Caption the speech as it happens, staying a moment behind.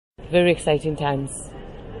Very exciting times.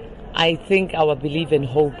 I think our belief and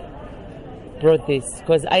hope brought this,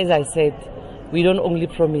 because as I said, we don't only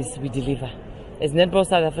promise, we deliver. As Netball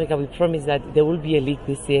South Africa, we promise that there will be a league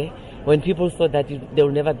this year when people thought that there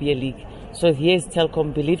will never be a league. So here's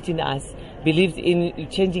Telkom, believed in us, believed in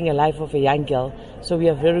changing a life of a young girl. So we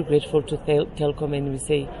are very grateful to Telkom, and we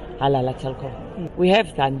say halala Telkom. We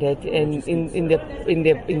have done that, and in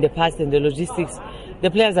the past, in the logistics, the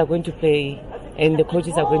players are going to play and the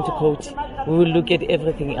coaches are going to coach. We will look at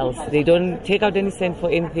everything else. They don't take out any cent for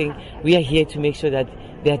anything. We are here to make sure that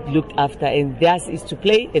they are looked after, and theirs is to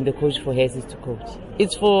play and the coach for hers is to coach.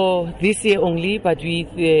 It's for this year only, but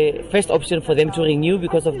the first option for them to renew,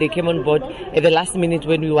 because they came on board at the last minute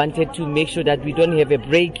when we wanted to make sure that we don't have a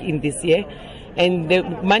break in this year. And the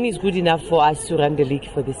money is good enough for us to run the league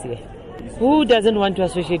for this year. Who doesn't want to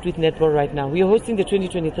associate with netball right now? We are hosting the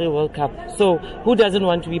 2023 World Cup, so who doesn't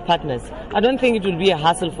want to be partners? I don't think it will be a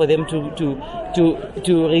hassle for them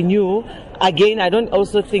to renew. Again, I don't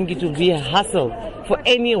also think it will be a hassle for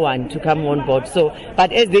anyone to come on board. So,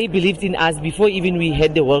 but as they believed in us before even we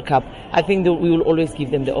had the World Cup, I think that we will always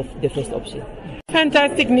give them the first option.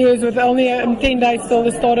 Fantastic news. With only 10 days till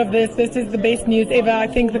the start of this is the best news ever. I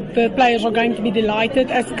think that the players are going to be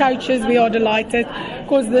delighted. As coaches, we are delighted,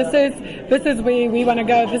 because this is where we want to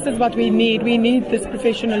go. This is what we need. We need this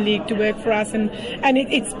professional league to work for us, and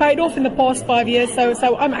it's paid off in the past 5 years.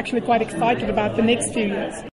 So I'm actually quite excited about the next few years.